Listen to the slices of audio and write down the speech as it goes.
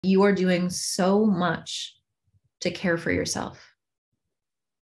You are doing so much to care for yourself.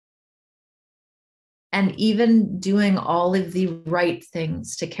 And even doing all of the right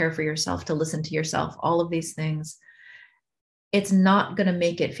things to care for yourself, to listen to yourself, all of these things, it's not going to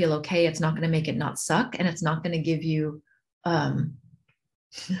make it feel okay. It's not going to make it not suck. And it's not going to give you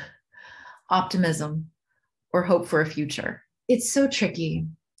optimism or hope for a future. It's so tricky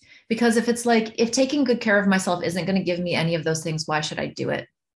because if it's like, if taking good care of myself isn't going to give me any of those things, why should I do it?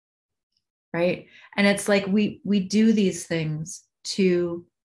 Right. And it's like we do these things to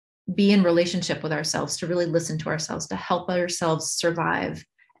be in relationship with ourselves, to really listen to ourselves, to help ourselves survive.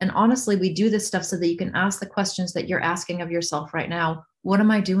 And honestly, we do this stuff so that you can ask the questions that you're asking of yourself right now. What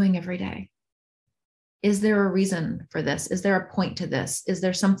am I doing every day? Is there a reason for this? Is there a point to this? Is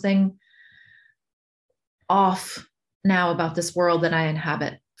there something off now about this world that I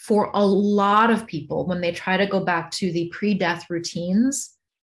inhabit? For a lot of people, when they try to go back to the pre-death routines,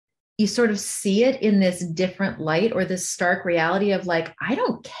 you sort of see it in this different light or this stark reality of like, I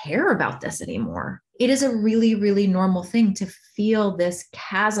don't care about this anymore. It is a really, really normal thing to feel this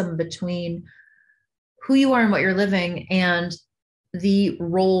chasm between who you are and what you're living and the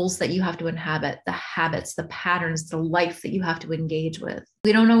roles that you have to inhabit, the habits, the patterns, the life that you have to engage with.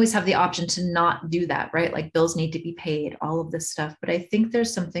 We don't always have the option to not do that, right? Like bills need to be paid, all of this stuff. But I think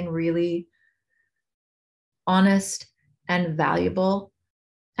there's something really honest and valuable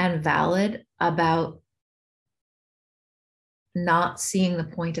and valid about not seeing the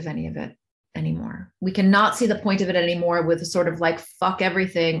point of any of it anymore. We cannot see the point of it anymore with a sort of like, fuck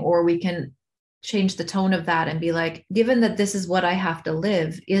everything, or we can change the tone of that and be like, given that this is what I have to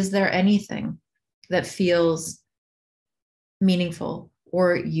live, is there anything that feels meaningful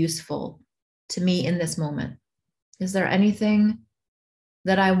or useful to me in this moment? Is there anything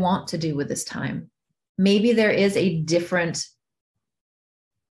that I want to do with this time? Maybe there is a different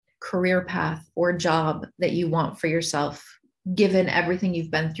career path or job that you want for yourself, given everything you've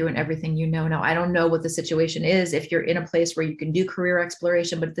been through and everything you know now. I don't know what the situation is if you're in a place where you can do career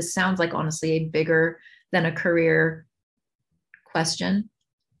exploration, but this sounds like honestly a bigger than a career question.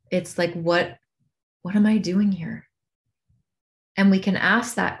 It's like, what am I doing here? And we can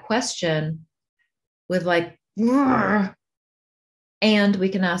ask that question with like, and we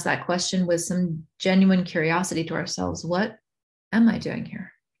can ask that question with some genuine curiosity to ourselves. What am I doing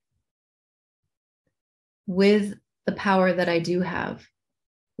here? With the power that I do have,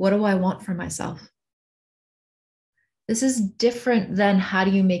 what do I want for myself? This is different than how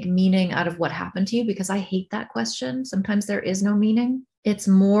do you make meaning out of what happened to you? Because I hate that question. Sometimes there is no meaning. It's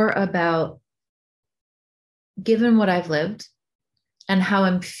more about, given what I've lived and how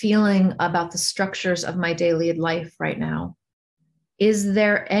I'm feeling about the structures of my daily life right now, is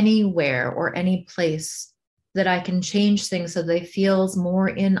there anywhere or any place that I can change things so they feels more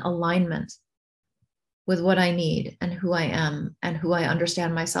in alignment with what I need and who I am and who I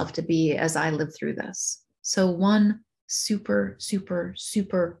understand myself to be as I live through this? So one, super, super,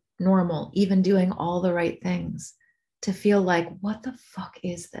 super normal, even doing all the right things, to feel like, what the fuck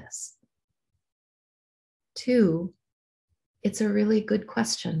is this? Two, it's a really good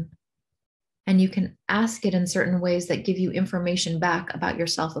question. And you can ask it in certain ways that give you information back about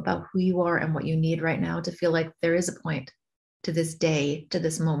yourself, about who you are and what you need right now to feel like there is a point to this day, to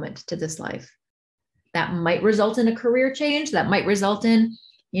this moment, to this life. That might result in a career change. That might result in,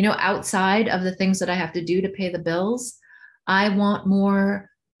 outside of the things that I have to do to pay the bills, I want more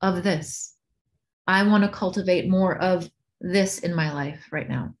of this. I want to cultivate more of this in my life right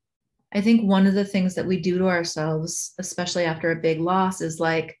now. I think one of the things that we do to ourselves, especially after a big loss, is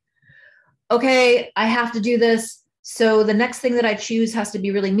like, okay, I have to do this. So the next thing that I choose has to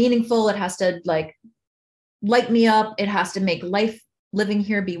be really meaningful. It has to like light me up. It has to make life living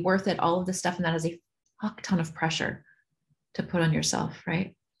here be worth it, all of this stuff. And that is a fuck ton of pressure to put on yourself,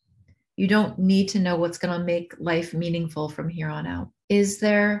 right? You don't need to know what's going to make life meaningful from here on out. Is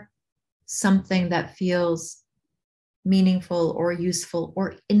there something that feels meaningful or useful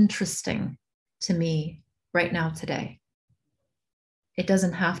or interesting to me right now today? It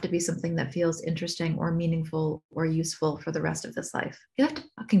doesn't have to be something that feels interesting or meaningful or useful for the rest of this life. You have to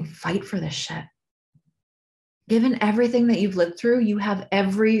fucking fight for this shit. Given everything that you've lived through, you have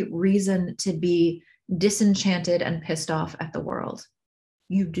every reason to be disenchanted and pissed off at the world.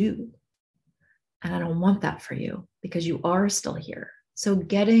 You do. And I don't want that for you because you are still here. So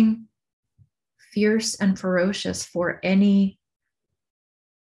getting fierce and ferocious for any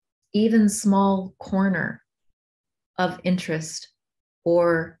even small corner of interest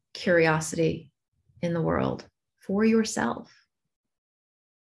or curiosity in the world for yourself.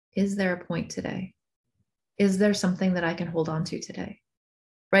 Is there a point today? Is there something that I can hold on to today?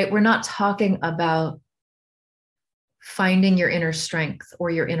 right? We're not talking about finding your inner strength or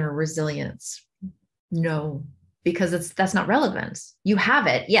your inner resilience. No, because that's not relevant. You have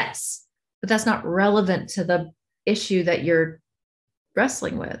it, yes, but that's not relevant to the issue that you're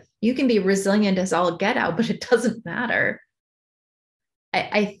wrestling with. You can be resilient as all get out, but it doesn't matter.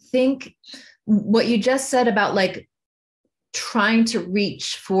 I think what you just said about like trying to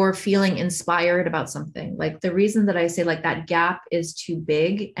reach for feeling inspired about something, like the reason that I say like that gap is too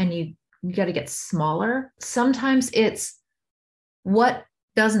big and you got to get smaller. Sometimes it's what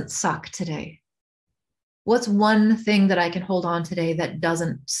doesn't suck today. What's one thing that I can hold on today that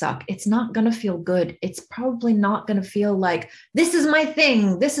doesn't suck? It's not going to feel good. It's probably not going to feel like this is my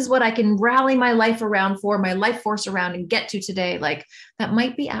thing. This is what I can rally my life around for, my life force around and get to today. Like that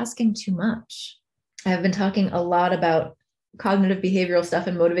might be asking too much. I've been talking a lot about cognitive behavioral stuff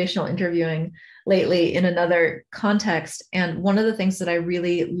and motivational interviewing lately in another context. And one of the things that I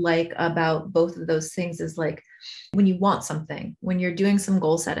really like about both of those things is like when you want something, when you're doing some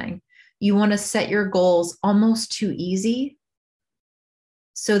goal setting, you want to set your goals almost too easy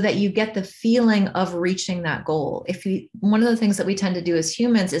so that you get the feeling of reaching that goal. One of the things that we tend to do as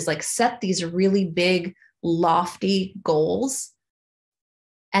humans is like set these really big, lofty goals.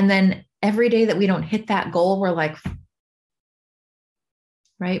 And then every day that we don't hit that goal, we're like,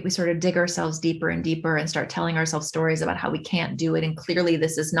 right? We sort of dig ourselves deeper and deeper and start telling ourselves stories about how we can't do it. And clearly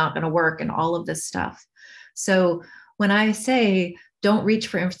this is not going to work and all of this stuff. So when I say, don't reach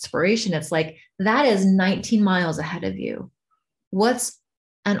for inspiration, it's like that is 19 miles ahead of you. What's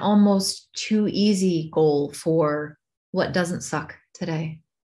an almost too easy goal for what doesn't suck today?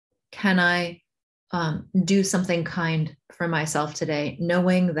 Can I do something kind for myself today,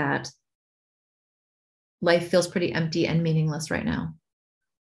 knowing that life feels pretty empty and meaningless right now?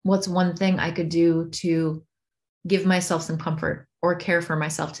 What's one thing I could do to give myself some comfort or care for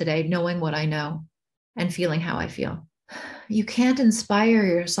myself today, knowing what I know and feeling how I feel? You can't inspire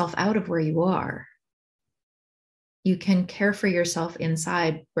yourself out of where you are. You can care for yourself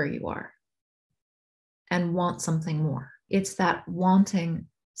inside where you are and want something more. It's that wanting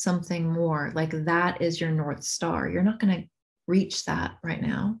something more, like that is your North Star. You're not going to reach that right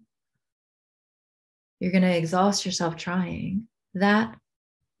now. You're going to exhaust yourself trying. That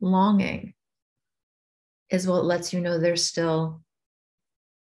longing is what lets you know there's still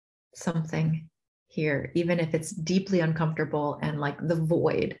something here, even if it's deeply uncomfortable and like the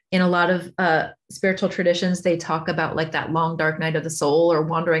void. In a lot of spiritual traditions, they talk about like that long dark night of the soul or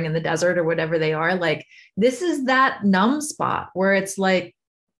wandering in the desert or whatever they are. Like this is that numb spot where it's like,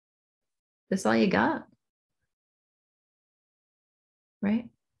 this is all you got, right?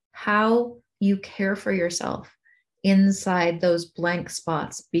 How you care for yourself inside those blank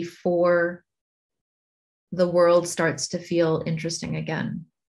spots before the world starts to feel interesting again.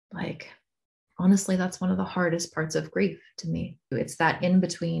 Like, honestly, that's one of the hardest parts of grief to me. It's that in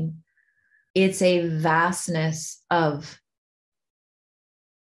between. It's a vastness of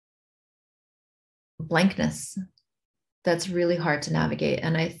blankness that's really hard to navigate.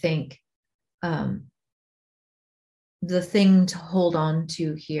 And I think the thing to hold on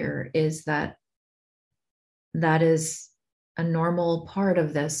to here is that is a normal part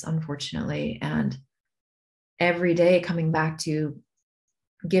of this, unfortunately. And every day coming back to,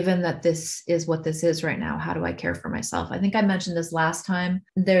 given that this is what this is right now, how do I care for myself? I think I mentioned this last time.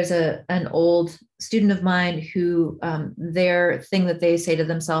 There's an old student of mine who their thing that they say to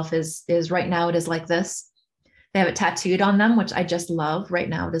themselves is right now it is like this. They have it tattooed on them, which I just love. Right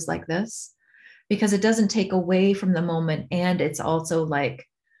now it is like this, because it doesn't take away from the moment. And it's also like,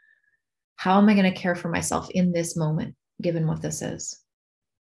 how am I going to care for myself in this moment, given what this is?